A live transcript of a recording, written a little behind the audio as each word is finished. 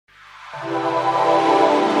Hi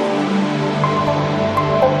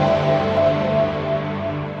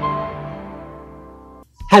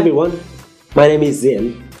everyone, my name is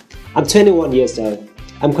Diên. I'm 21 years old.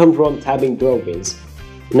 I'm come from Thái province.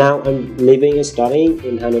 Now I'm living and studying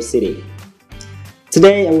in Hanoi City.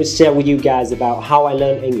 Today I will share with you guys about how I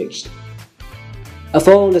learn English. Of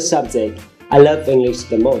all the subjects, I love English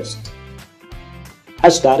the most. I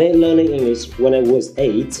started learning English when I was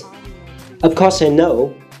 8. Of course I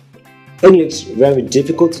know English is very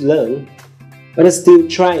difficult to learn, but I'm still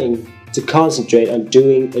trying to concentrate on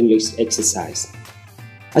doing English exercise.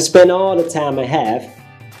 I spend all the time I have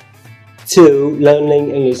to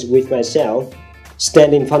learning English with myself,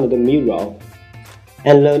 stand in front of the mirror,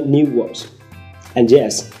 and learn new words. And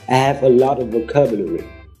yes, I have a lot of vocabulary.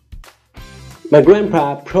 My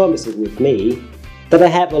grandpa promised with me that I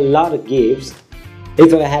have a lot of gifts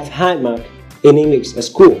if I have high mark in English at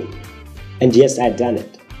school. And yes, I done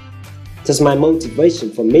it. That's my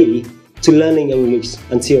motivation for me to learning English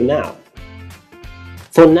until now.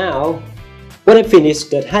 For now, when I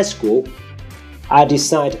finished at high school, I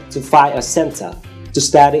decided to find a center to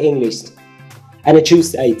study English, and I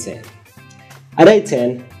chose Aten. At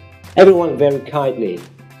Aten, everyone very kindly.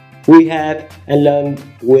 We have and learn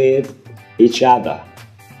with each other.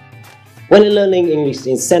 When learning English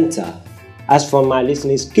in center, as for my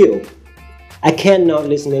listening skill, I cannot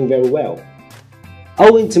listening very well.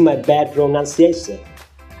 Owing to my bad pronunciation,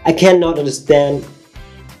 I cannot understand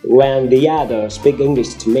when the other speak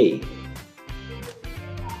English to me.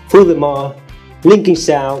 Furthermore, linking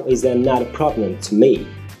sound is another problem to me,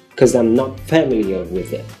 because I'm not familiar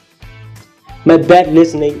with it. My bad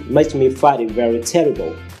listening makes me find it very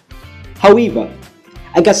terrible. However,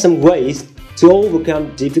 I got some ways to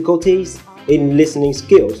overcome difficulties in listening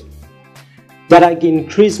skills, that I can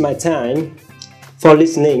increase my time for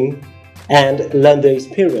listening and learn the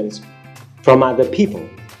experience from other people.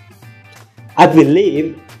 I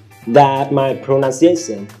believe that my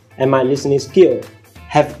pronunciation and my listening skill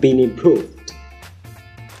have been improved.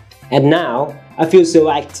 And now I feel so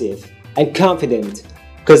active and confident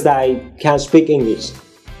because I can speak English.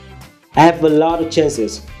 I have a lot of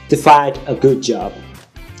chances to find a good job.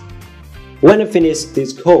 When I finish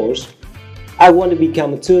this course, I want to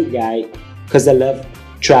become a tour guide because I love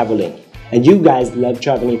traveling. And you guys love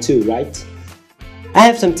traveling too, right? I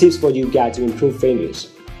have some tips for you guys to improve English.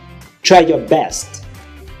 Try your best.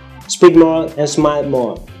 Speak more and smile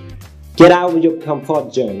more. Get out of your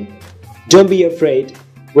comfort zone. Don't be afraid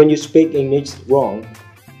when you speak English wrong.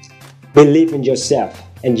 Believe in yourself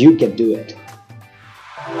and you can do it.